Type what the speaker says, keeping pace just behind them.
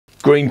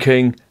Greene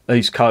King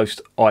East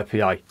Coast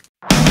IPA.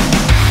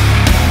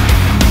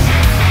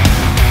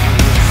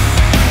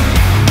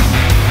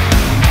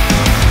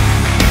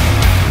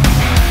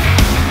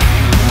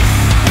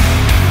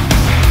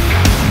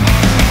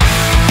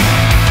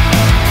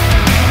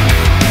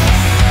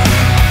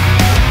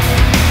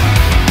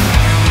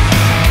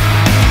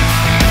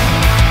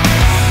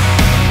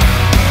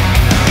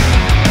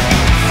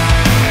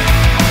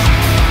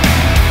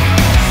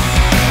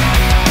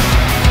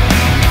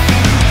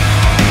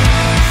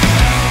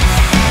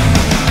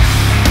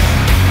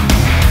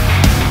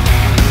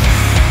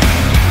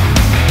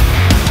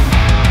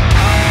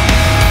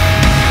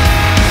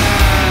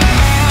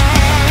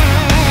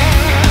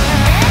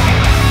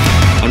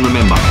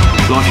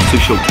 Life is too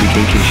short to be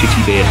drinking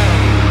shitty beer.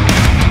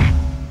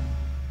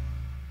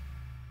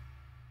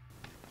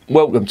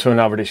 Welcome to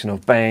another edition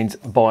of Bands,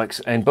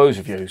 Bikes and Booze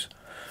Reviews.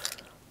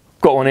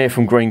 Got one here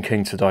from Greene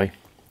King today.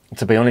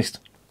 To be honest,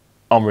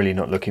 I'm really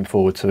not looking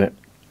forward to it.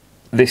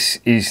 This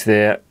is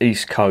their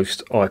East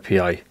Coast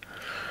IPA.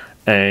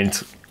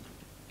 And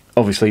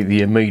obviously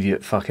the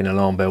immediate fucking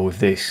alarm bell with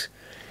this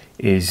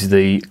is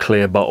the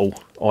clear bottle.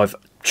 I've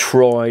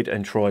tried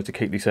to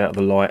keep this out of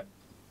the light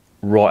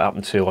right up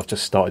until I've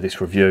just started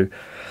this review.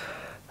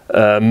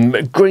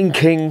 Greene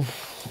King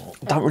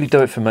don't really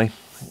do it for me.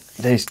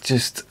 There's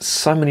just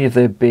so many of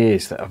their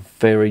beers that are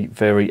very,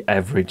 very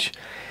average.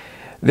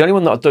 The only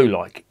one that I do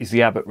like is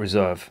the Abbott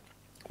Reserve,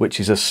 which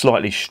is a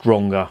slightly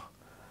stronger,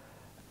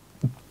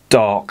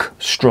 dark,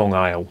 strong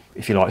ale,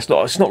 if you like.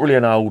 It's not really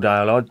an old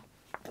ale.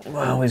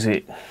 Well, is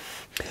it?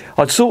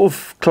 I'd sort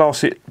of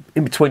class it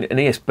in between an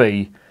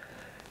ESB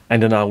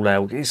and an old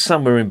ale. It's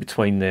somewhere in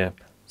between there.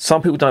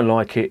 Some people don't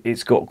like it.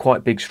 It's got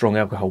quite big, strong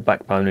alcohol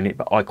backbone in it,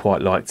 but I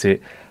quite liked it.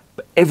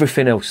 But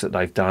everything else that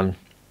they've done,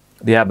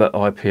 the Abbott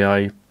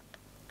IPA,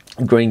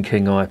 Greene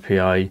King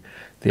IPA,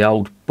 the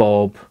Old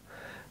Bob,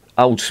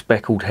 Old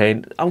Speckled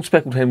Hen. Old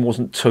Speckled Hen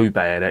wasn't too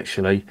bad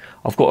actually.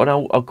 I've got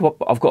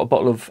a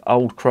bottle of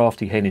Old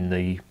Crafty Hen in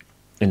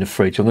the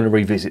fridge. I'm going to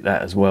revisit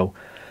that as well.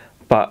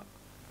 But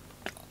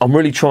I'm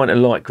really trying to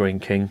like Greene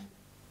King,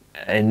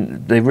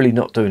 and they're really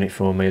not doing it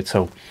for me at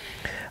all.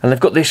 And they've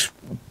got this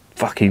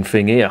fucking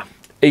thing here,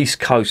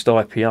 East Coast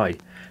IPA.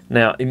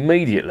 Now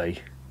immediately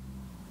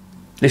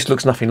this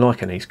looks nothing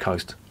like an East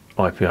Coast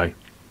IPA.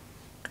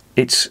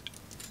 It's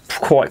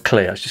quite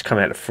clear. It's just come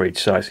out of the fridge,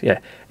 so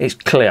it's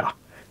clear.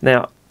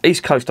 Now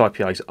East Coast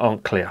IPAs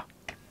aren't clear.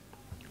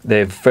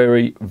 They're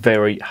very,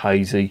 very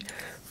hazy,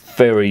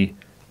 very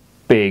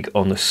big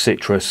on the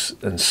citrus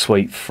and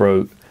sweet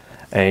fruit,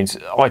 and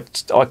I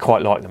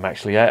quite like them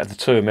actually. Out of the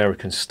two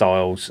American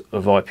styles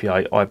of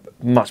IPA, I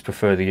much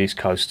prefer the East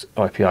Coast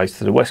IPAs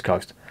to the West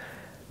Coast.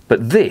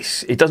 But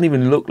this, it doesn't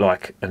even look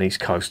like an East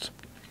Coast.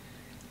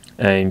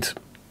 And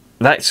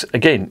that's,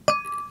 again,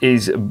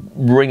 is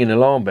ringing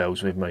alarm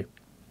bells with me.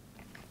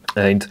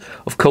 And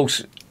of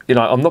course, you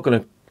know, I'm not going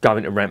to go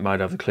into rant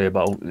mode over the clear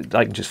bottle.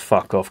 They can just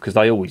fuck off, because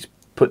they always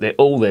put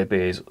all their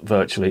beers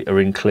virtually are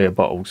in clear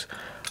bottles.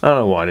 I don't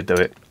know why they do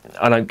it.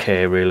 I don't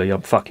care really.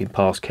 I'm fucking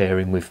past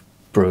caring with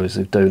brewers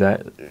who do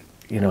that.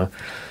 You know,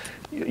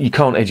 you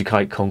can't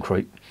educate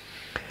concrete.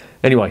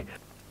 Anyway,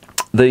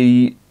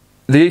 the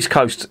East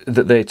Coast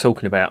that they're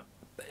talking about,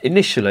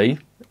 initially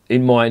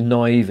in my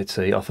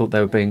naivety I thought they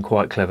were being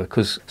quite clever,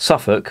 because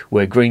Suffolk,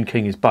 where Greene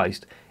King is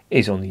based,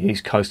 is on the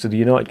east coast of the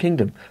United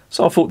Kingdom.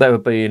 So I thought they were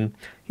being,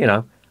 you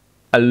know,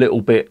 a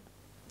little bit,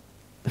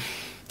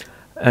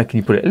 how can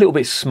you put it, a little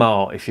bit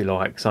smart, if you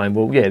like, saying,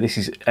 well, yeah, this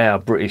is our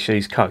British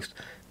East Coast.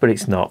 But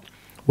it's not.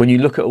 When you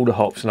look at all the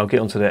hops, and I'll get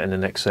onto that in the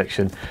next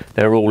section,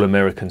 they're all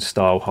American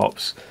style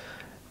hops.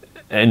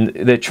 And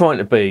they're trying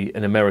to be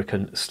an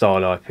American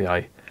style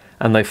IPA,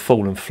 and they've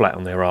fallen flat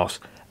on their arse.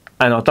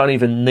 And I don't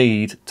even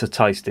need to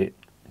taste it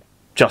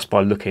just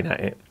by looking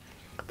at it.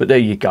 But there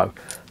you go.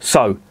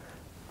 So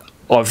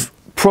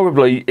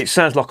it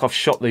sounds like I've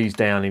shot these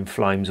down in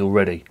flames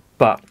already.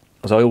 But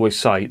as I always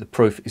say, the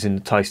proof is in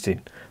the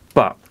tasting.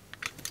 But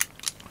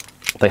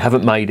they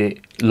haven't made it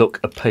look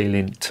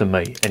appealing to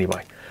me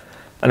anyway.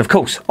 And of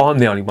course, I'm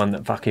the only one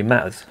that fucking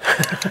matters.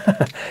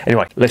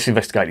 Anyway, let's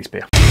investigate this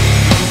beer.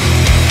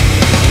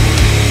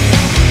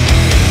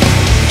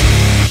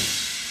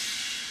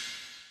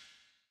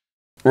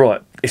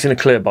 Right, it's in a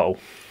clear bottle.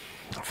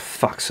 Oh,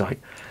 fuck's sake.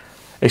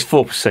 It's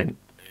 4%.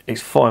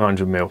 It's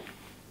 500ml.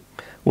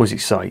 What does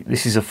it say?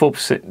 This is a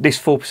 4%. This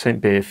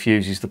 4% beer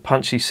fuses the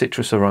punchy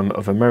citrus aroma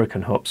of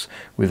American hops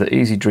with the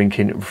easy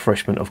drinking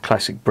refreshment of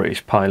classic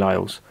British pale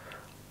ales.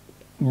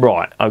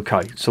 Right,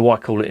 okay, so why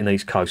call it an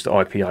East Coast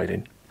IPA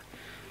then?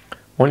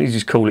 Why don't you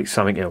just call it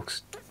something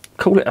else?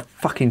 Call it a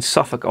fucking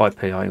Suffolk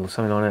IPA or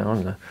something like that, I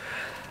don't know.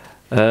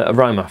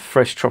 Aroma,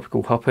 fresh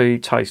tropical hoppy,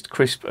 taste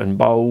crisp and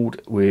bold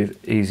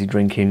with an easy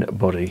drinking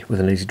body.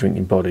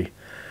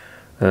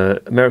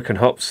 American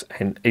hops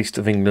and East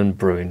of England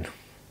brewing.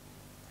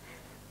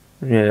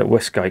 Yeah,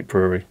 Westgate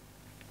Brewery,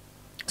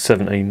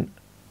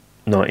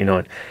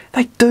 1799.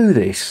 They do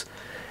this.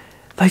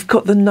 They've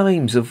got the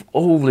names of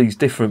all these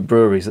different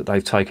breweries that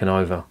they've taken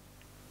over.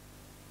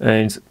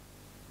 And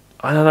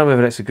I don't know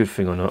whether that's a good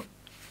thing or not.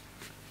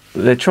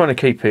 They're trying to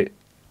keep it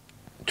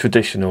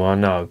traditional, I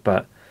know,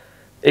 but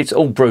it's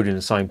all brewed in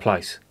the same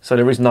place. So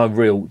there is no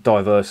real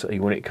diversity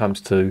when it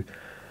comes to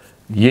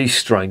yeast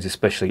strains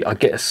especially. I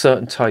get a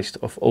certain taste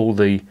of all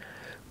the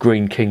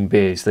Greene King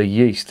beers. The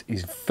yeast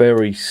is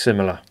very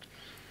similar.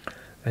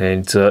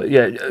 And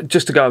yeah,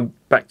 just to go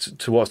back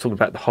to what I was talking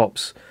about, the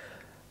hops.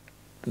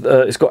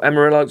 It's got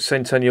Amarillo,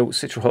 Centennial,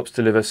 Citra hops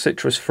deliver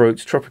citrus,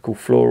 fruits, tropical,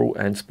 floral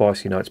and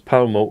spicy notes.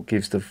 Pale malt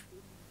gives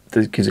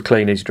gives a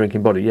clean, easy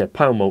drinking body. Yeah,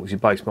 pale malt is your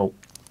base malt.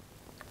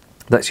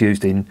 That's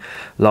used in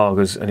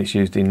lagers and it's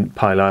used in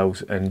pale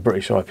ales and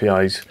British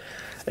IPAs,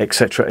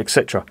 etc.,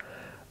 etc.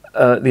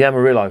 The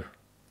Amarillo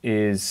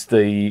is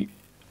the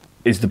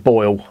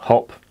boil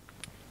hop,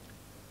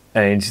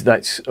 and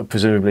that's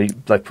presumably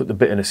they put the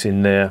bitterness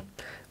in there.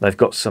 They've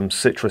got some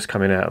citrus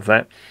coming out of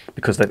that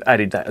because they've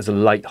added that as a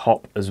late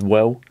hop as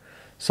well.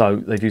 So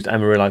they've used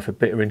Amarillo for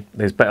bittering.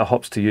 There's better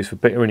hops to use for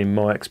bittering in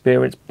my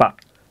experience, but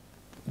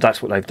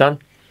that's what they've done.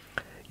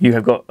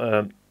 You've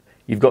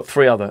got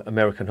 3 other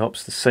American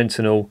hops: the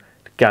Sentinel,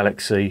 the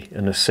Galaxy,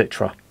 and the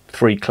Citra.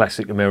 3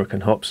 classic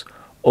American hops,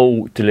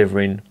 all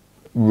delivering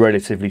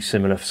relatively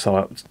similar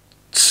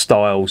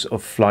styles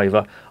of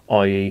flavour,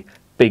 i.e.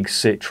 big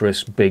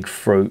citrus, big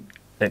fruit,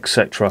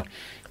 etc.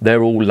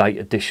 They're all late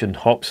addition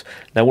hops.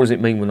 Now, what does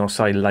it mean when I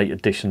say late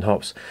addition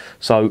hops?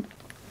 So,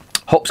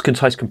 hops can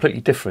taste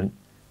completely different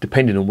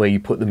depending on where you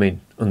put them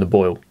in on the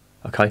boil.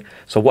 Okay,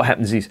 so what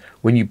happens is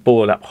when you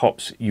boil up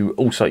hops, you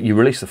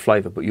release the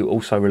flavour, but you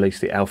also release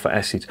the alpha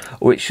acids,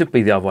 or it should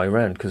be the other way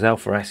around, because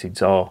alpha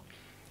acids are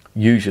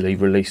usually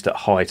released at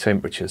high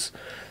temperatures.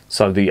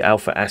 So the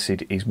alpha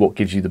acid is what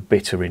gives you the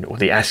bittering, or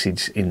the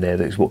acids in there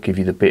that is what give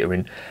you the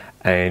bittering,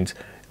 and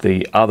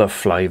the other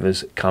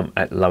flavours come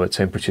at lower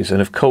temperatures.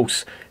 And of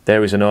course,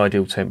 there is an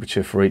ideal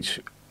temperature for each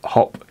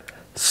hop.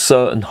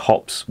 Certain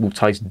hops will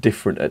taste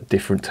different at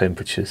different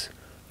temperatures.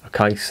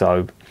 Okay,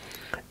 so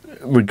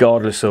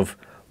regardless of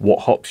what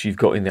hops you've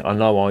got in there, I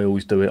know I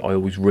always do it, I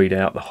always read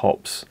out the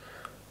hops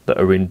that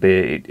are in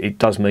beer. It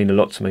does mean a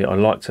lot to me. I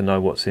like to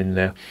know what's in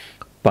there,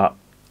 but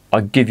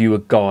I give you a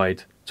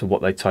guide to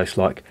what they taste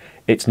like.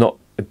 It's not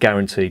a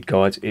guaranteed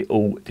guide. It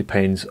all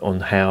depends on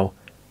how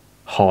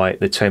high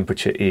the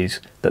temperature is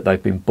that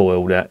they've been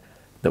boiled at,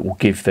 that will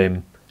give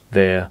them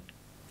their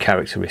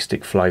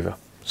characteristic flavour.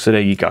 So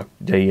there you go,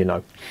 there you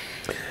know.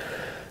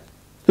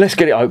 Let's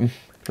get it open,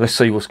 let's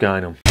see what's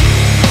going on.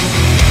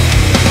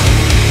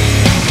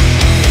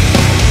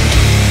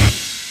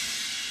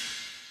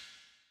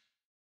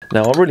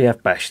 Now, I really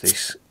have bashed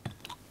this,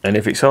 and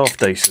if it's half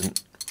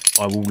decent,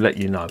 I will let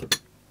you know,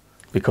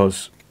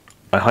 because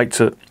I hate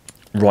to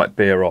write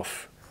beer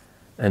off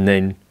and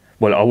then,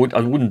 well, I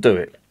wouldn't do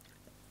it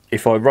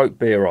if I wrote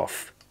beer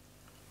off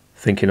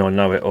thinking I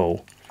know it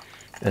all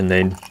and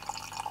then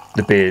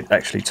the beer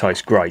actually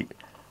tastes great.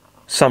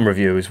 Some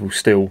reviewers will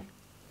still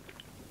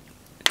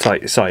say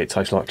it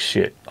tastes like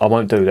shit. I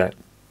won't do that.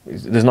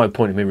 There's no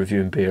point in me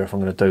reviewing beer if I'm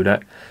going to do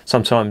that.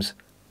 Sometimes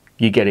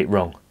you get it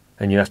wrong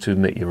and you have to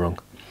admit you're wrong.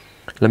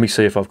 Let me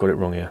see if I've got it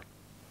wrong here.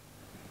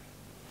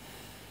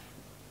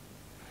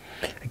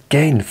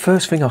 Again, the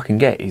first thing I can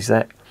get is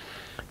that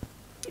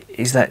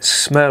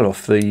smell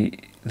off the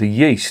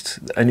yeast,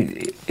 and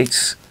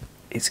it's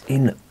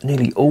in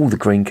nearly all the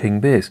Greene King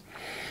beers.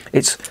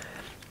 It's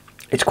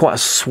quite a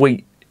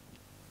sweet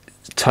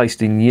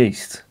tasting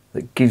yeast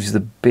that gives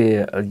the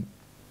beer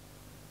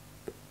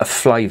a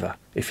flavour,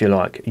 if you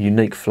like, a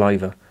unique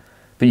flavour.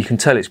 But you can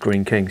tell it's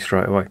Greene King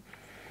straight away,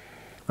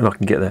 and I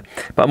can get there.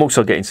 But I'm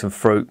also getting some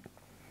fruit,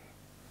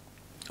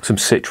 some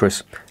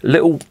citrus,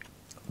 little,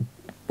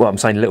 well, I'm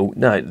saying little,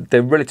 no,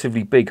 they're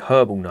relatively big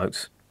herbal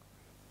notes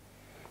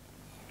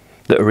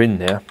that are in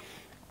there.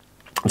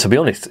 And to be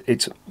honest,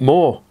 it's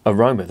more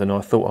aroma than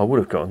I thought I would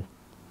have gotten.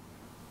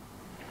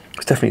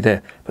 It's definitely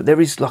there, but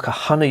there is like a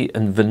honey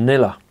and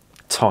vanilla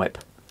type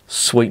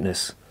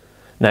sweetness.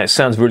 Now, it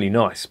sounds really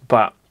nice,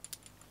 but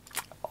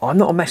I'm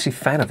not a massive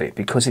fan of it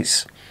because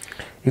it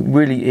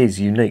really is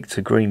unique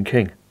to Greene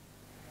King.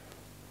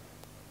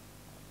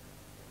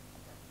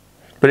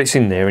 But it's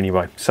in there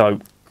anyway, so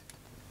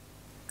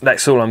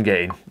that's all I'm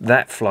getting.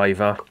 That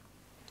flavour,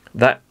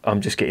 that I'm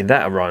just getting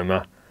that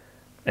aroma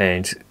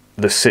and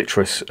the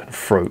citrus and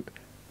fruit.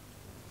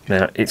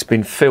 Now, it's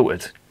been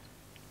filtered.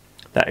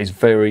 That is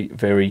very,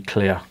 very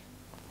clear.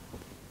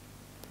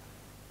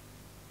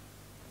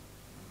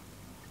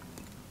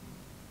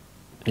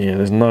 Yeah,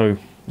 there's no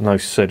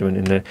sediment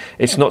in there.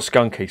 It's not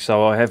skunky,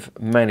 so I have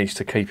managed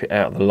to keep it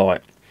out of the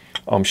light.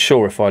 I'm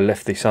sure if I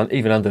left this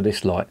even under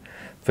this light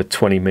for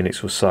 20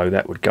 minutes or so,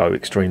 that would go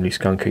extremely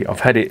skunky. I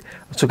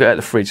took it out of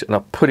the fridge and I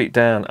put it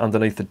down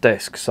underneath the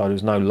desk so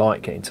there's no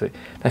light getting to it.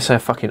 That's how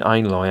fucking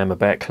anal I am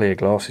about clear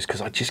glasses, because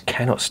I just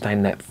cannot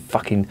stand that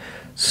fucking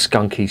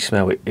skunky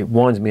smell. It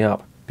winds me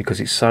up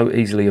because it's so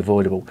easily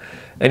avoidable.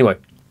 Anyway,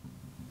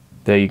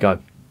 there you go.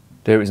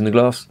 There it is in the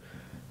glass.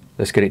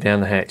 Let's get it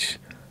down the hatch.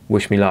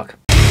 Wish me luck.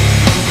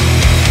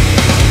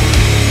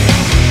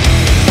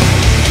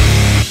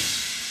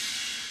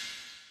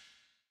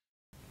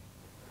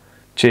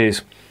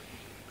 Cheers.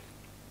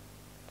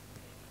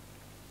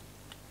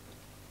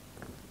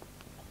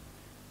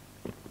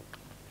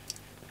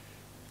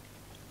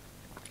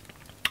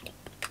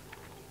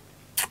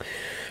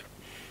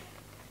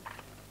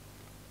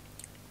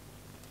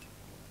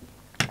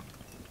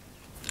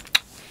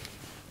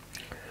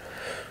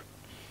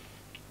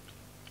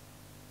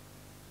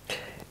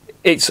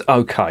 It's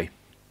okay.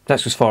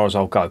 That's as far as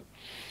I'll go.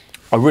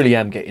 I really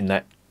am getting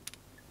that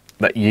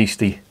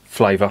yeasty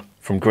flavour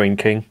from Greene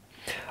King.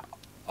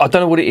 I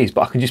don't know what it is,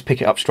 but I can just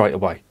pick it up straight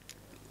away.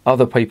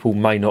 Other people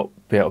may not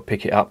be able to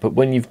pick it up, but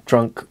when you've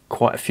drunk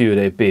quite a few of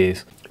their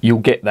beers, you'll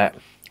get that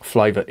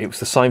flavour. It was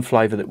the same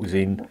flavour that was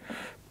in.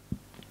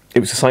 It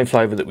was the same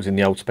flavour that was in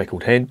the Old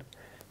Speckled Hen,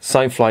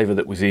 same flavour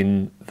that was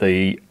in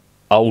the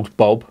Old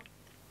Bob,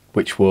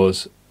 which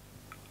is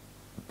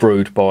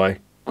brewed by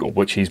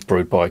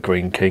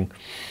Greene King,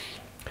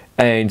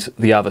 and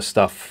the other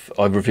stuff.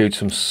 I've reviewed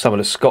some of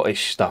the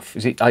Scottish stuff.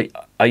 Is it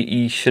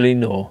 80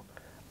 shilling or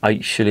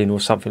 8 shilling or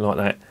something like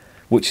that,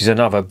 which is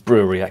another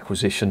brewery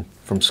acquisition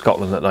from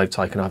Scotland that they've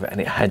taken over, and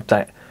it had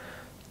that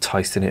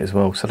taste in it as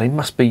well. So they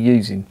must be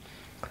using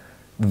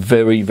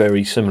very,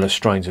 very similar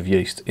strains of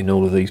yeast in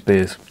all of these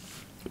beers,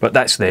 but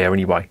that's there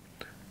anyway.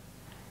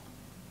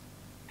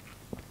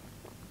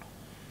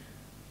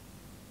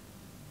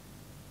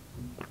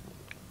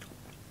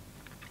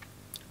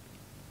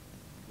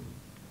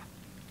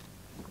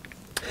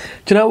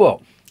 Do you know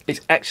what?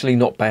 It's actually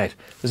not bad.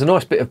 There's a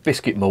nice bit of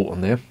biscuit malt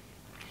on there,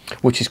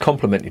 which is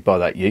complemented by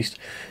that yeast.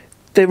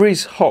 There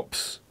is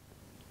hops,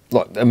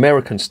 like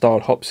American style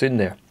hops in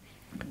there,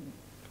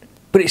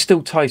 but it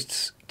still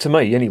tastes, to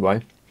me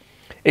anyway,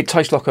 it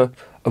tastes like a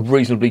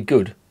reasonably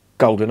good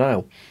golden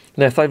ale.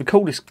 Now, if they'd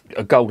called this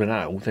a golden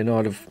ale, then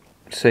I'd have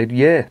said,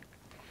 yeah,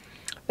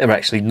 they've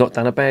actually not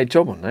done a bad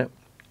job on that.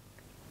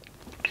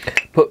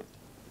 But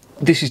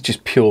this is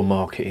just pure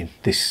marketing,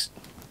 this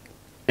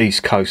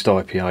East Coast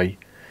IPA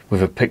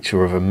with a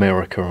picture of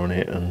America on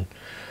it, and,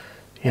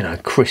 you know,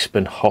 crisp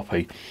and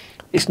hoppy.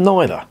 It's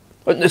neither.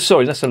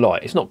 Sorry, that's a lie.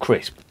 It's not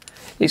crisp.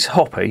 It's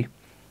hoppy.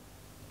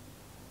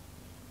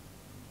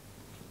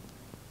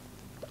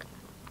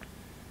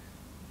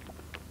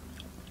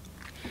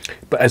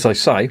 But as I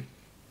say,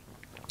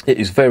 it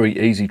is very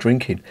easy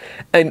drinking,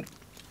 and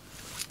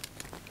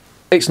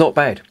it's not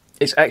bad.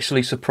 It's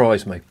actually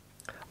surprised me.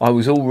 I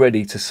was all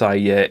ready to say,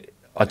 yeah,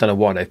 I don't know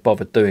why they've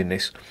bothered doing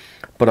this,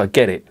 but I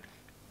get it.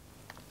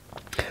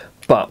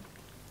 But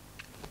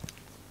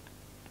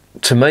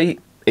to me,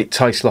 it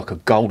tastes like a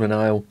golden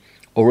ale,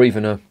 or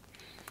even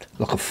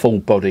like a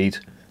full-bodied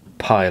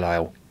pale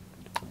ale,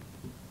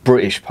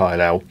 British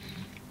pale ale,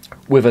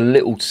 with a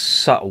little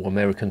subtle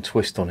American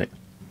twist on it.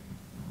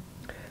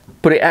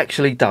 But it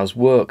actually does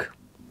work.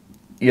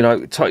 You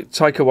know,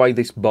 take away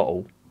this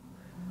bottle,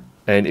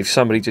 and if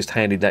somebody just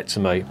handed that to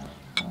me,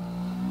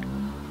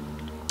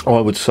 I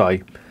would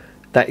say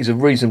that is a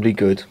reasonably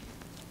good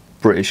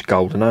British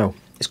golden ale.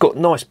 It's got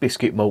nice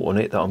biscuit malt on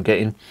it that I'm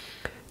getting.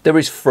 There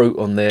is fruit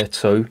on there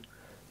too.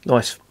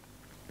 Nice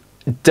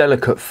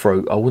delicate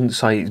fruit. I wouldn't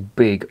say it's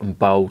big and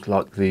bold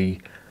like the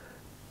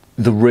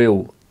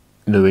real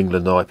New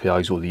England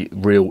IPAs or the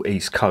real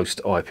East Coast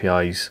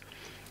IPAs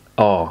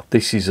are.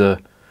 This is I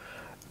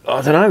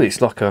don't know,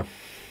 it's like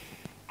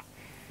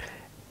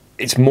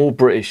it's more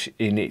British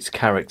in its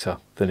character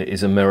than it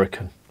is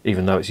American,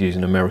 even though it's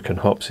using American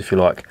hops, if you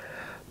like.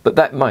 But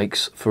that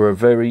makes for a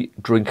very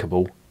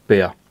drinkable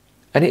beer,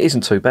 and it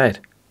isn't too bad.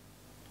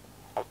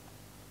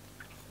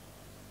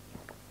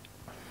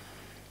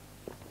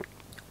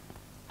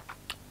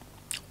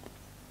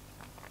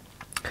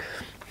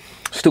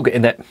 Still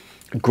getting that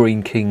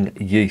Greene King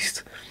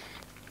yeast,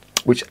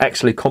 which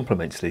actually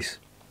complements this.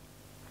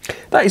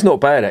 That is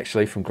not bad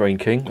actually from Greene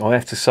King, I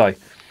have to say.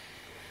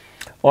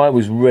 I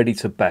was ready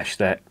to bash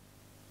that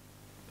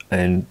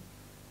and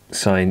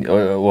saying,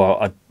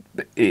 it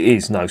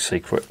is no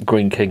secret,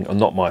 Greene King are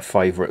not my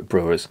favourite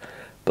brewers,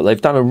 but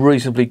they've done a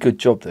reasonably good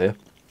job there,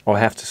 I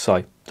have to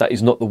say. That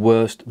is not the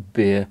worst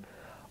beer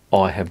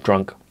I have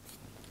drunk.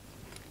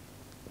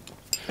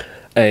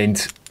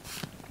 And,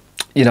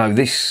 you know,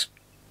 this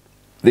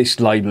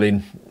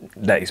labelling,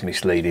 that is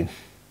misleading.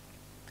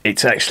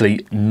 It's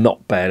actually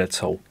not bad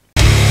at all.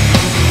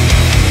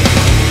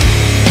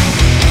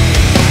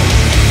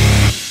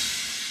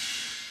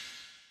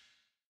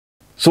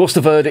 So what's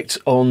the verdict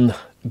on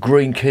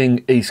Greene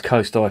King East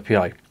Coast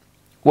IPA?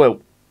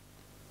 Well,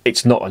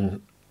 it's not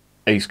an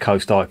East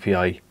Coast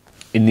IPA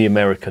in the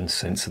American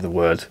sense of the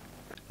word.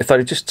 If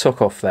they'd just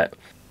took off that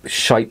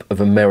shape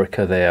of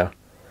America there,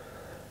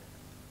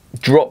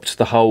 dropped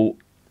the whole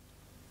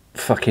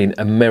fucking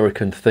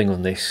American thing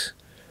on this,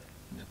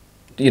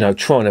 you know,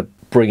 trying to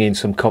bring in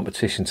some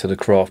competition to the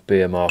craft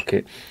beer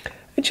market,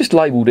 and just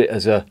labelled it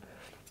as if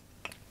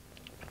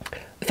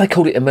they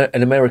called it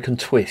an American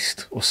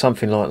twist or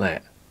something like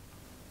that,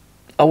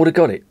 I would have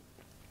got it.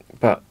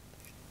 But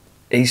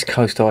East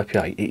Coast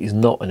IPA, it is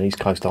not an East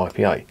Coast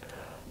IPA.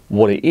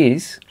 What it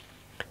is,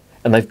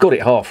 and they've got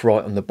it half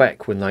right on the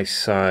back when they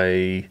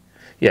say,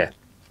 yeah,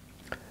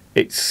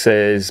 it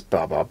says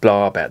blah blah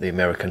blah about the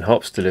American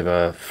hops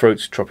deliver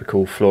fruits,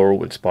 tropical,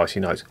 floral and spicy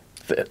notes.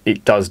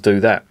 It does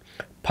do that.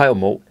 Pale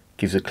malt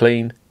gives a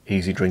clean,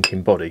 easy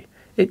drinking body.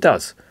 It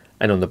does.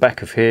 And on the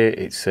back of here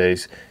it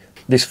says,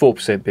 this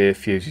 4% beer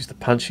fuses the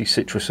punchy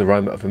citrus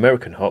aroma of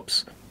American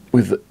hops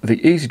with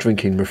the easy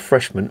drinking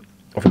refreshment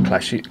of a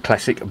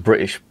classic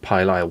British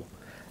pale ale.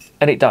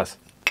 And it does.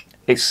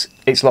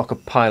 It's like a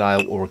pale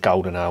ale or a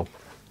golden ale,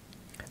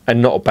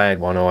 and not a bad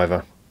one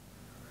either.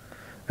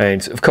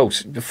 And of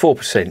course,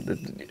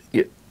 4%.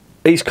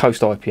 East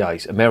Coast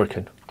IPAs,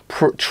 American,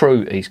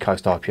 true East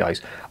Coast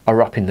IPAs,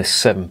 are up in the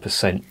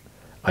 7%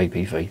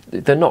 ABV.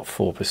 They're not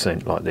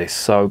 4% like this.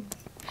 So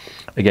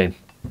again,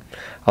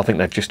 I think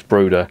they've just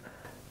brewed a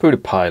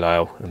pale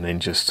ale and then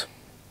just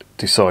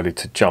decided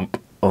to jump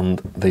on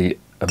the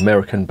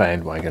American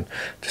bandwagon.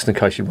 Just in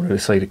case you wanted to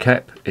see the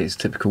cap, it's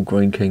typical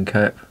Greene King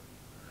cap.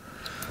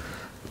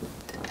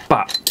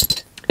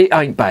 But it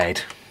ain't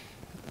bad.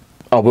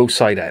 I will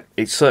say that.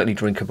 It's certainly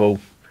drinkable.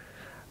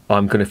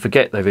 I'm going to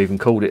forget they've even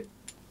called it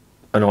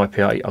an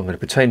IPA. I'm going to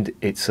pretend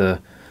it's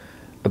a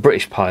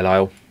British pale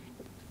ale,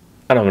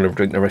 and I'm going to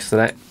drink the rest of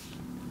that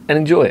and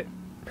enjoy it.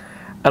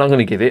 And I'm going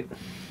to give it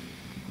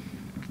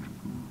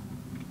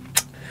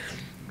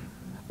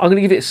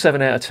a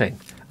 7 out of 10.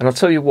 And I'll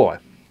tell you why.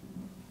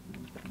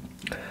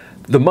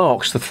 The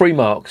 3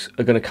 marks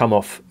are going to come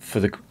off for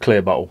the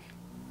clear bottle.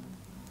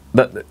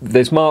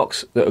 There's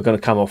marks that are going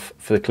to come off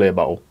for the clear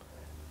bottle.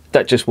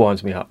 That just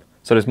winds me up.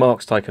 So there's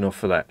marks taken off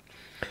for that.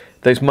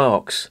 There's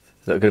marks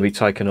that are going to be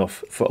taken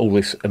off for all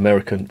this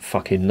American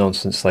fucking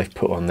nonsense they've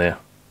put on there.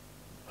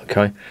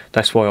 Okay?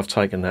 That's why I've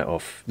taken that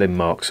off, them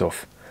marks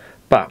off.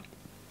 But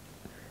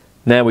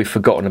now we've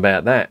forgotten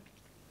about that.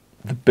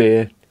 The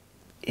beer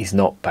is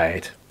not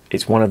bad.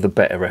 It's one of the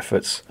better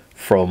efforts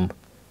from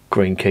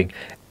Greene King.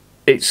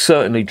 It's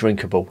certainly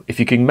drinkable. If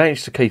you can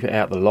manage to keep it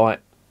out the light,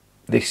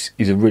 this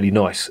is a really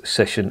nice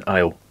session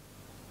ale.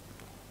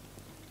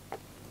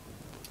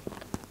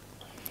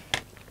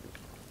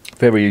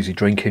 Very easy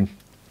drinking.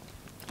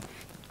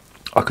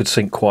 I could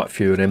sink quite a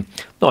few of them.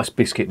 Nice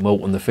biscuit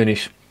malt on the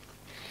finish.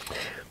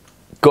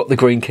 Got the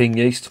Greene King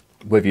yeast.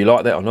 Whether you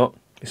like that or not,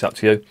 it's up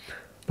to you.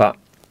 But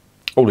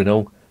all in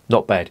all,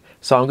 not bad.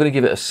 So I'm going to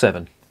give it a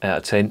 7 out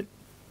of 10.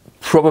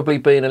 Probably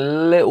being a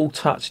little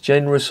touch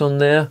generous on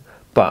there,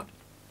 but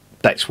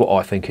that's what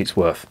I think it's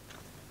worth.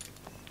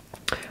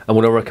 And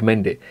would I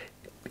recommend it?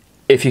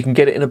 If you can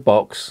get it in a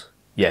box,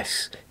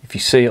 yes. If you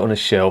see it on a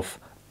shelf,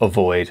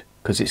 avoid,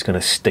 because it's going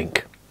to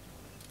stink.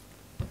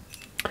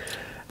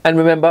 And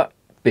remember,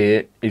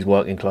 beer is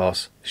working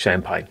class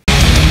champagne.